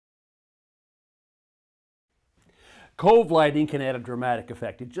Cove lighting can add a dramatic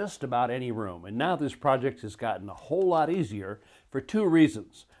effect to just about any room, and now this project has gotten a whole lot easier for two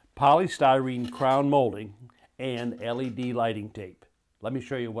reasons: polystyrene crown molding and LED lighting tape. Let me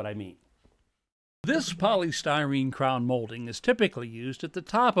show you what I mean. This polystyrene crown molding is typically used at the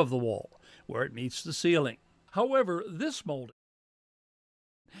top of the wall, where it meets the ceiling. However, this molding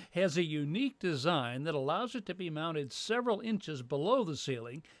has a unique design that allows it to be mounted several inches below the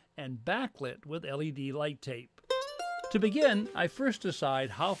ceiling and backlit with LED light tape. To begin, I first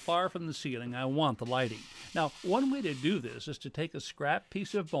decide how far from the ceiling I want the lighting. Now, one way to do this is to take a scrap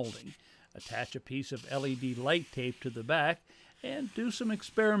piece of molding, attach a piece of LED light tape to the back, and do some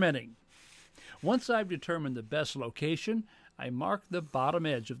experimenting. Once I've determined the best location, I mark the bottom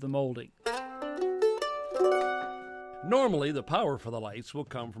edge of the molding. Normally, the power for the lights will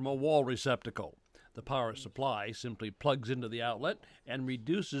come from a wall receptacle. The power supply simply plugs into the outlet and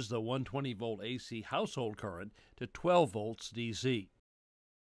reduces the 120-volt AC household current to 12 volts DC.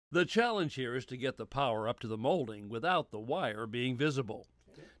 The challenge here is to get the power up to the molding without the wire being visible.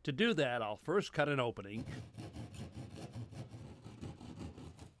 To do that, I'll first cut an opening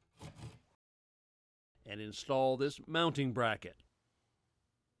and install this mounting bracket.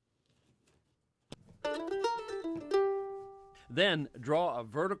 Then draw a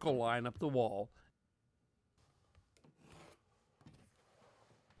vertical line up the wall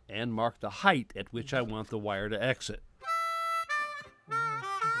and mark the height at which I want the wire to exit.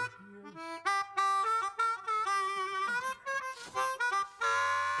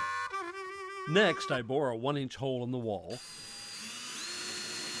 Next, I bore a 1-inch hole in the wall.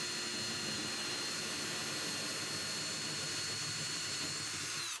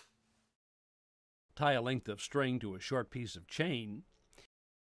 Tie a length of string to a short piece of chain.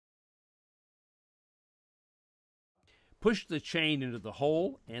 Push the chain into the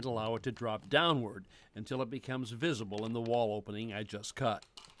hole and allow it to drop downward until it becomes visible in the wall opening I just cut.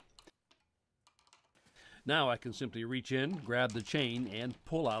 Now I can simply reach in, grab the chain, and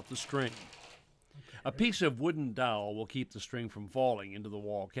pull out the string. A piece of wooden dowel will keep the string from falling into the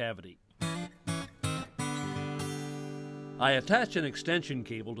wall cavity. I attach an extension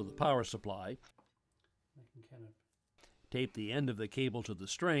cable to the power supply, tape the end of the cable to the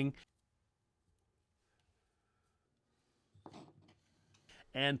string,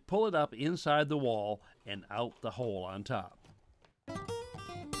 and pull it up inside the wall and out the hole on top.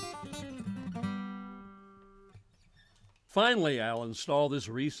 Finally, I'll install this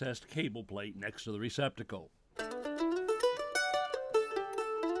recessed cable plate next to the receptacle.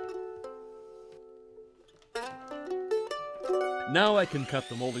 Now I can cut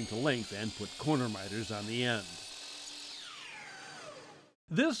the molding to length and put corner miters on the end.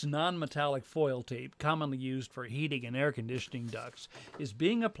 This non-metallic foil tape, commonly used for heating and air conditioning ducts, is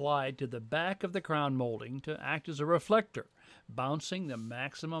being applied to the back of the crown molding to act as a reflector, bouncing the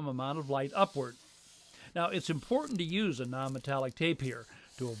maximum amount of light upward. Now, it's important to use a non-metallic tape here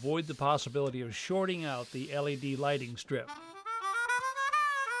to avoid the possibility of shorting out the LED lighting strip.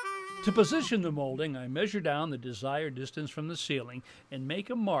 To position the molding, I measure down the desired distance from the ceiling and make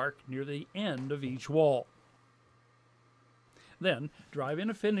a mark near the end of each wall. Then, drive in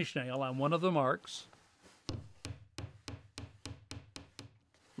a finish nail on one of the marks,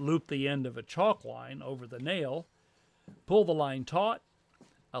 loop the end of a chalk line over the nail, pull the line taut,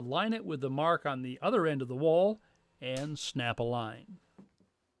 align it with the mark on the other end of the wall, and snap a line.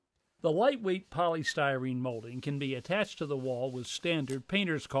 The lightweight polystyrene molding can be attached to the wall with standard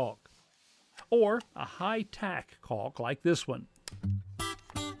painter's caulk, or a high-tack caulk like this one.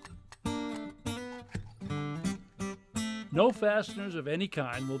 No fasteners of any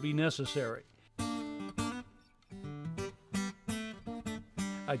kind will be necessary.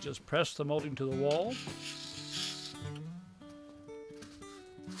 I just press the molding to the wall,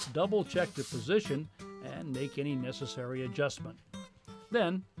 double check the position, and make any necessary adjustment.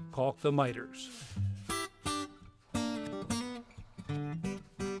 Then caulk the miters.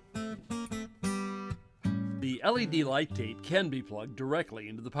 The LED light tape can be plugged directly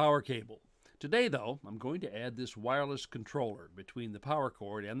into the power cable. Today, though, I'm going to add this wireless controller between the power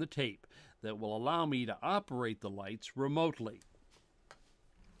cord and the tape that will allow me to operate the lights remotely.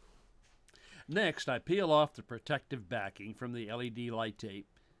 Next, I peel off the protective backing from the LED light tape,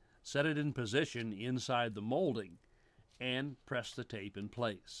 set it in position inside the molding, and press the tape in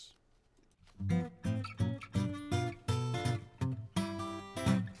place.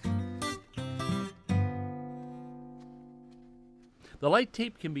 The light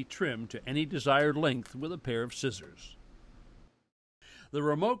tape can be trimmed to any desired length with a pair of scissors. The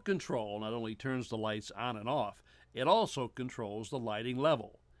remote control not only turns the lights on and off, it also controls the lighting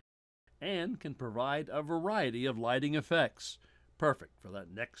level. and can provide a variety of lighting effects. Perfect for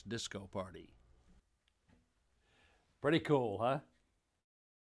that next disco party. Pretty cool, huh?